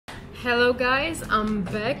Hello guys, I'm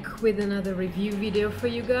back with another review video for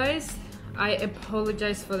you guys. I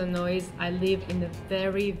apologize for the noise. I live in a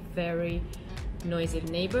very noisy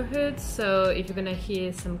neighborhood, so if you're gonna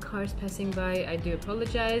hear some cars passing by, I do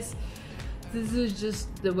apologize. This is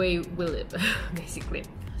just the way we live, basically.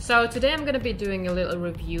 So today I'm gonna be doing a little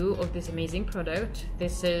review of this amazing product.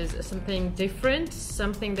 This is something different,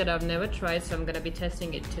 something that I've never tried, so I'm gonna be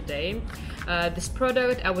testing it today. This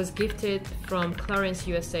product I was gifted from Clarins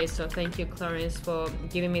USA, so thank you Clarins for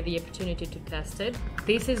giving me the opportunity to test it.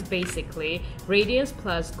 This is basically Radiance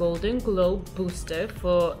Plus Golden Glow Booster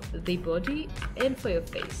for the body and for your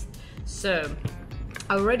face. So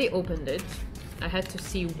I already opened it. I had to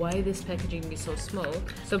see why this packaging is so small.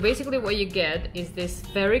 So basically what you get is this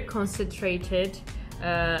very concentrated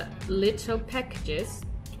little packages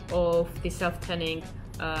of the self-tanning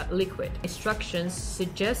liquid. Instructions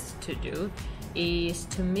suggest to do is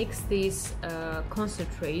to mix these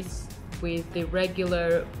concentrates with the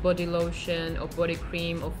regular body lotion or body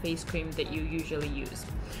cream or face cream that you usually use.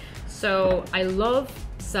 So I love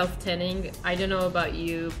self-tanning. I don't know about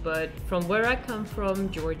you, but from where I come from,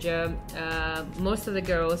 Georgia, most of the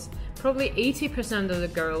girls, probably 80% of the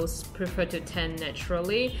girls prefer to tan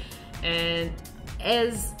naturally, and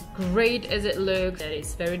as great as it looks,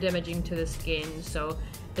 it's very damaging to the skin. So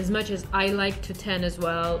as much as I like to tan as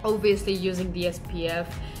well, obviously using the SPF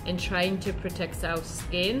and trying to protect our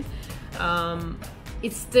skin,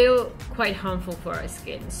 it's still quite harmful for our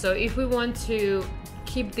skin. So if we want to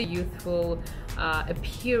keep the youthful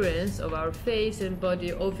appearance of our face and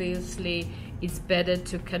body, obviously it's better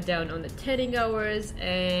to cut down on the tanning hours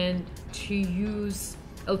and to use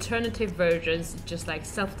alternative versions just like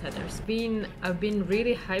self-tanners. I've been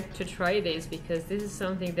really hyped to try this because this is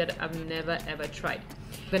something that I've never ever tried.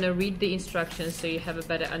 I'm gonna read the instructions so you have a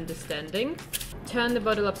better understanding. Turn the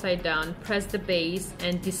bottle upside down, press the base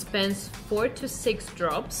and dispense 4 to 6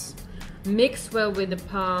 drops. Mix well with the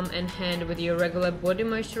palm and hand with your regular body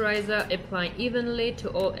moisturizer. Apply evenly to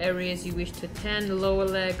all areas you wish to tan, lower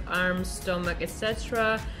leg, arms, stomach,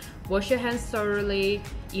 etc. Wash your hands thoroughly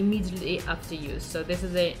immediately after use. So this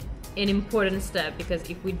is an important step, because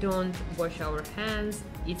if we don't wash our hands,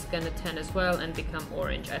 it's gonna tan as well and become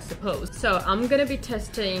orange, I suppose. So I'm gonna be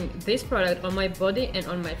testing this product on my body and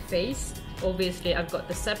on my face. Obviously I've got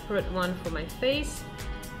the separate one for my face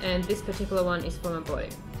and this particular one is for my body.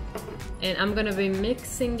 And I'm gonna be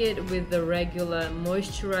mixing it with the regular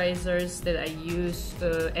moisturizers that I use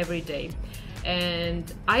every day.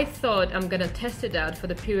 And I thought I'm gonna test it out for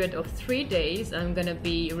the period of 3 days. I'm gonna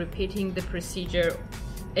be repeating the procedure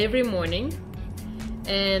every morning,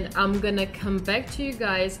 and I'm gonna come back to you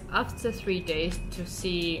guys after 3 days to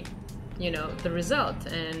see, you know, the result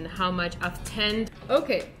and how much I've tanned.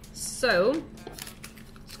 Okay, so I'm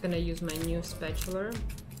just gonna use my new spatula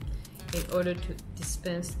in order to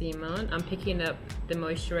dispense the amount. I'm picking up the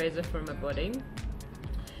moisturizer for my body,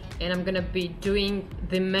 and I'm gonna be doing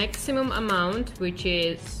the maximum amount, which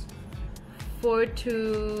is 4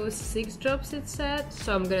 to 6 drops it said,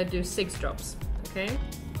 so I'm gonna do 6 drops, okay?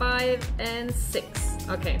 5 and 6.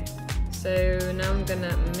 Okay, so now I'm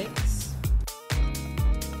gonna mix.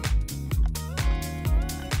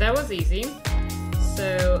 That was easy.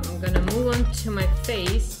 So I'm gonna move on to my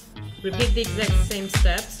face, repeat the exact same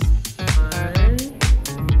steps. 1,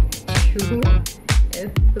 2,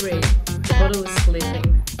 and 3. The bottle is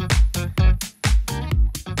splitting.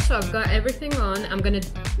 So I've got everything on. I'm gonna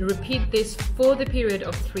repeat this for the period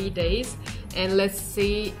of 3 days, and let's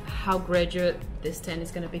see how gradual this tan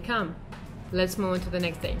is gonna become. Let's move on to the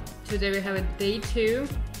next day. Today we have a day 2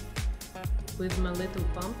 with my little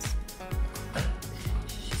bumps.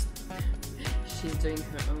 She's doing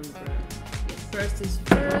her own brow. First is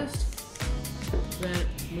first. Then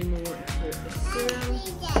we move on to the serum.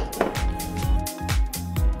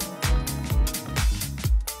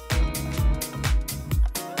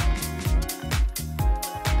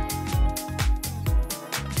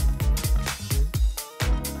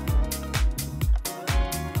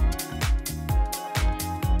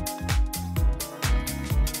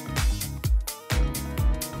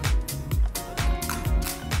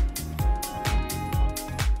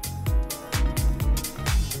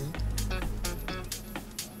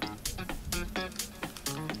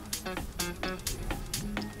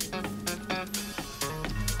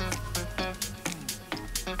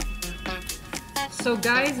 So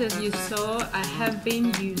guys, as you saw, I have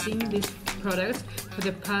been using this product for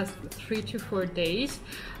the past 3 to 4 days.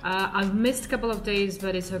 I've missed a couple of days,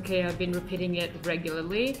 but it's okay. I've been repeating it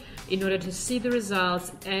regularly in order to see the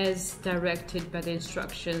results as directed by the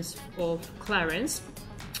instructions of Clarins.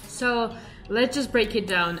 So let's just break it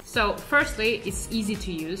down. So firstly, it's easy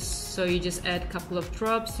to use. So you just add a couple of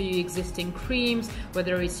drops to your existing creams,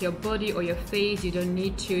 whether it's your body or your face. You don't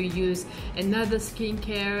need to use another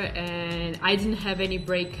skincare, and I didn't have any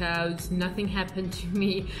breakouts, nothing happened to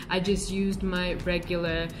me. I just used my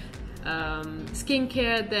regular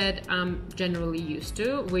skincare that I'm generally used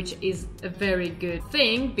to, which is a very good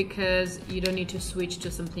thing because you don't need to switch to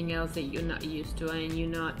something else that you're not used to and you're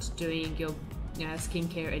not doing your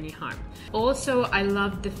skincare any harm. Also, I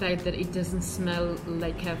love the fact that it doesn't smell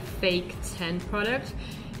like a fake tan product.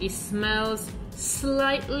 It smells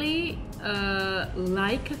slightly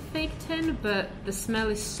like a fake tan, but the smell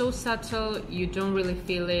is so subtle you don't really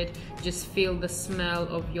feel it. Just feel the smell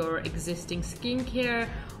of your existing skincare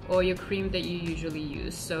or your cream that you usually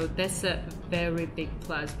use. So that's a very big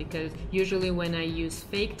plus, because usually when I use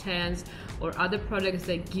fake tans or other products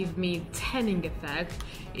that give me tanning effect,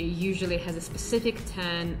 it usually has a specific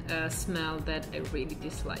tan smell that I really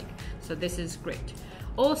dislike. So this is great.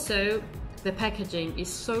 Also, the packaging is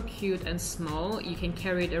so cute and small. You can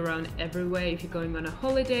carry it around everywhere if you're going on a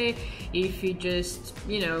holiday. If you're just,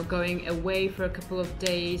 going away for a couple of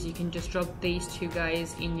days, you can just drop these two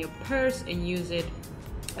guys in your purse and use it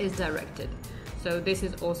as directed. So this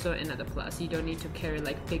is also another plus. You don't need to carry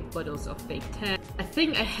like big bottles of fake tan. I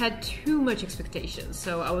think I had too much expectations.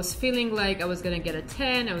 So I was feeling like I was gonna get a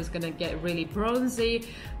tan, I was gonna get really bronzy,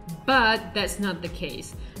 but that's not the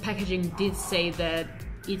case. Packaging did say that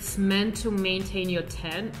it's meant to maintain your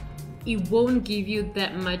tan. It won't give you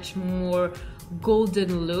that much more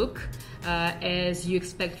golden look as you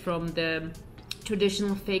expect from the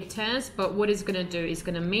traditional fake tans, but what it's gonna do is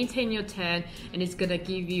gonna maintain your tan and it's gonna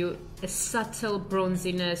give you a subtle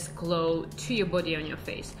bronziness glow to your body on your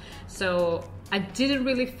face. So I didn't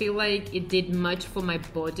really feel like it did much for my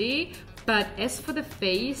body, but as for the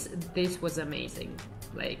face, this was amazing.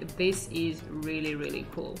 Like, this is really, really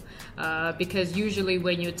cool because usually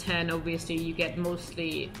when you tan, obviously you get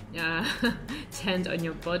mostly tanned on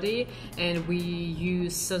your body, and we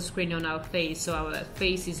use sunscreen on our face, so our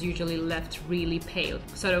face is usually left really pale.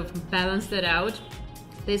 Sort of balance that out.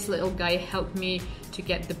 This little guy helped me to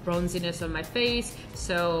get the bronziness on my face,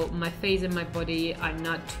 so my face and my body are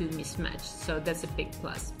not too mismatched, so that's a big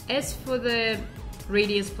plus. As for the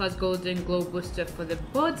Radiance Plus Golden Glow Booster for the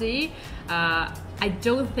body, I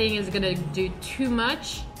don't think it's gonna do too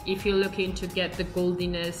much if you're looking to get the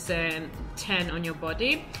goldiness and tan on your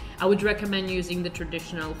body. I would recommend using the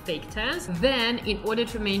traditional fake tans. Then, in order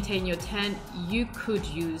to maintain your tan, you could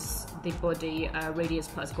use the body Radiance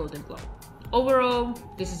Plus Golden Glow. Overall,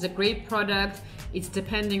 this is a great product. It's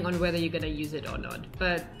depending on whether you're gonna use it or not,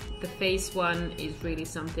 but the face one is really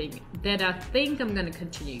something that I think I'm gonna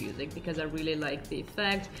continue using because I really like the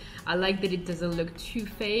effect. I like that it doesn't look too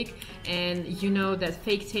fake, and you know that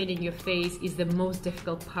fake tanning your face is the most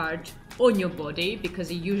difficult part on your body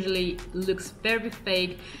because it usually looks very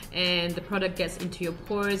fake and the product gets into your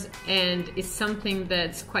pores, and it's something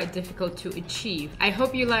that's quite difficult to achieve. I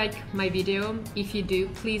hope you like my video. If you do,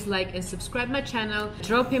 please like and subscribe my channel.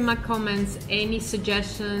 Drop in my comments any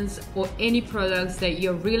suggestions or any products that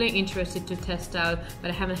you're really interested to test out but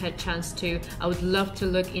I haven't had a chance to. I would love to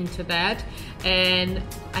look into that, and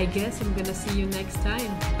I guess I'm gonna see you next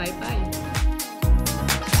time. Bye bye.